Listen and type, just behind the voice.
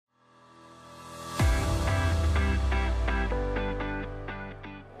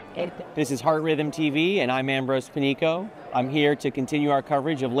This is Heart Rhythm TV, and I'm Ambrose Panico. I'm here to continue our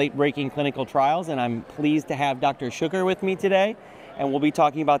coverage of late-breaking clinical trials, and I'm pleased to have Dr. Schuger with me today, and we'll be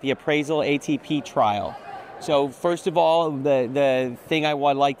talking about the APPRAISE ATP trial. So first of all, the thing I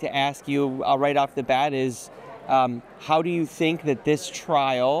would like to ask you right off the bat is, how do you think that this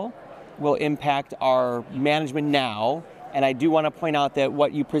trial will impact our management now? And I do want to point out that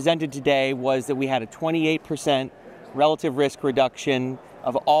what you presented today was that we had a 28% relative risk reduction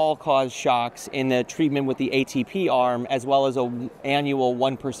of all-cause shocks in the treatment with the ATP arm, as well as an annual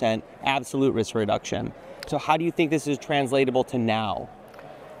 1% absolute risk reduction. So how do you think this is translatable to now?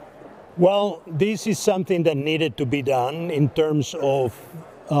 Well, this is something that needed to be done in terms of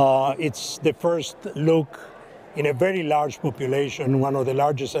it's the first look in a very large population, one of the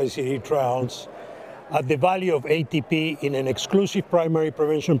largest ICD trials, at the value of ATP in an exclusive primary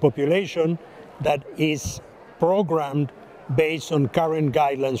prevention population that is programmed based on current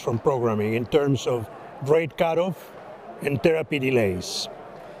guidelines from programming in terms of rate cutoff and therapy delays.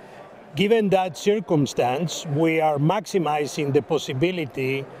 Given that circumstance, we are maximizing the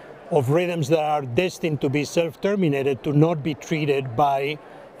possibility of rhythms that are destined to be self-terminated to not be treated by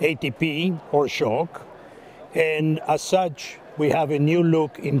ATP or shock. And as such, we have a new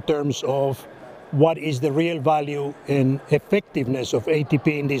look in terms of what is the real value and effectiveness of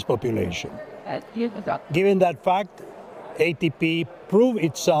ATP in this population. Given that fact, ATP proved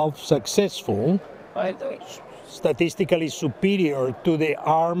itself successful, statistically superior to the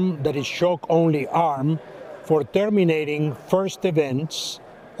arm that is shock-only arm for terminating first events,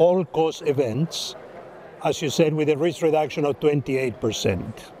 all-cause events, as you said, with a risk reduction of 28%.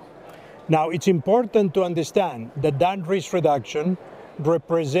 Now, it's important to understand that that risk reduction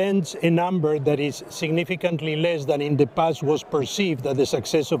represents a number that is significantly less than in the past was perceived as the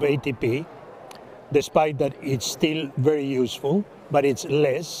success of ATP, despite that it's still very useful, but it's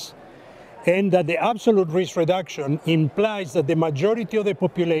less. And that the absolute risk reduction implies that the majority of the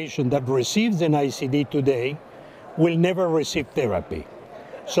population that receives an ICD today will never receive therapy.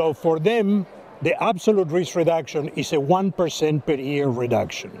 So for them, the absolute risk reduction is a 1% per year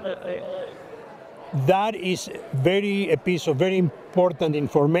reduction. That is a piece of very important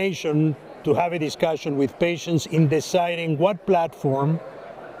information to have a discussion with patients in deciding what platform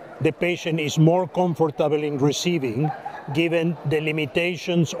the patient is more comfortable in receiving, given the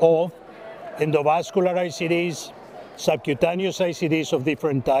limitations of endovascular ICDs, subcutaneous ICDs of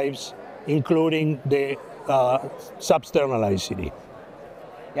different types, including the substernal ICD.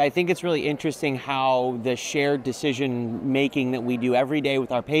 Yeah, I think it's really interesting how the shared decision making that we do every day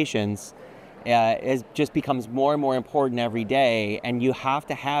with our patients just becomes more and more important every day, and you have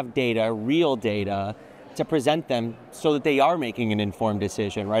to have data, real data, to present them so that they are making an informed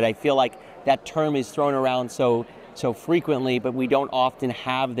decision, right? I feel like that term is thrown around so frequently, but we don't often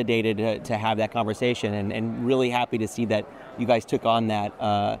have the data to have that conversation, and really happy to see that you guys took on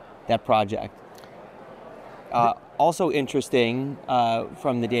that project. Also interesting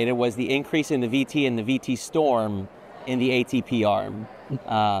from the data was the increase in the VT and the VT storm in the ATP arm.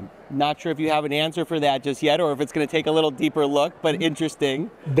 Not sure if you have an answer for that just yet, or if it's going to take a little deeper look, but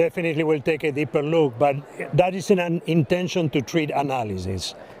interesting. Definitely will take a deeper look, but that is an intention to treat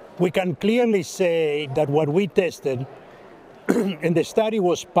analysis. We can clearly say that what we tested, and the study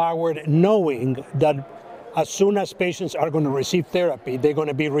was powered knowing that as soon as patients are going to receive therapy, they're going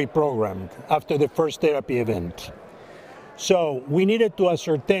to be reprogrammed after the first therapy event. So we needed to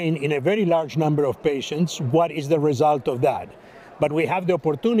ascertain in a very large number of patients what is the result of that. But we have the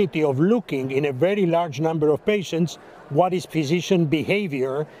opportunity of looking in a very large number of patients what is physician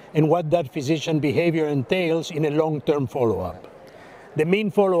behavior and what that physician behavior entails in a long-term follow-up. The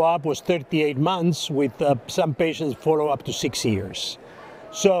mean follow-up was 38 months, with some patients follow up to 6 years.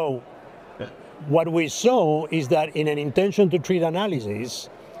 So what we saw is that in an intention to treat analysis,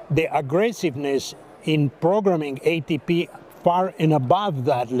 the aggressiveness in programming ATP far and above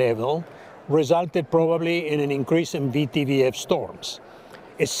that level resulted probably in an increase in VT-VF storms.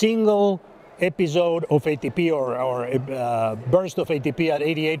 A single episode of ATP or a burst of ATP at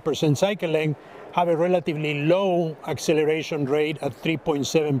 88% cycle length have a relatively low acceleration rate at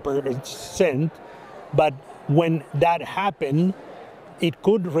 3.7%, but when that happened, it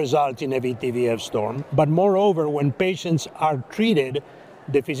could result in a VT-VF storm. But moreover, when patients are treated,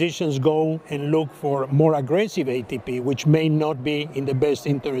 the physicians go and look for more aggressive ATP, which may not be in the best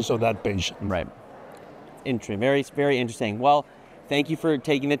interest of that patient. Right. Interesting. Very, very interesting. Well, thank you for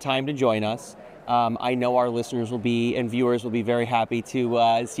taking the time to join us. I know our listeners will be, and viewers will be very happy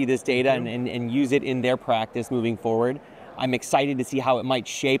to see this data and use it in their practice moving forward. I'm excited to see how it might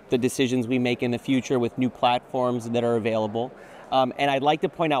shape the decisions we make in the future with new platforms that are available. And I'd like to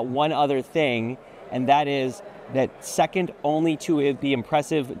point out one other thing, and that is that second only to the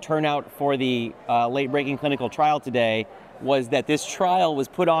impressive turnout for the late-breaking clinical trial today was that this trial was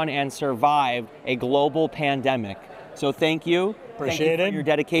put on and survived a global pandemic. So thank you. Appreciate Thank you for your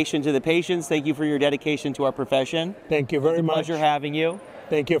dedication to the patients. Thank you for your dedication to our profession. Thank you very much. Pleasure having you.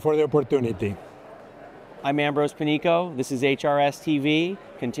 Thank you for the opportunity. I'm Ambrose Panico. This is HRS TV.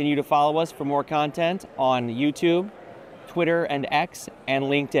 Continue to follow us for more content on YouTube, Twitter and X, and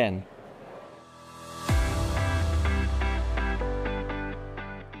LinkedIn.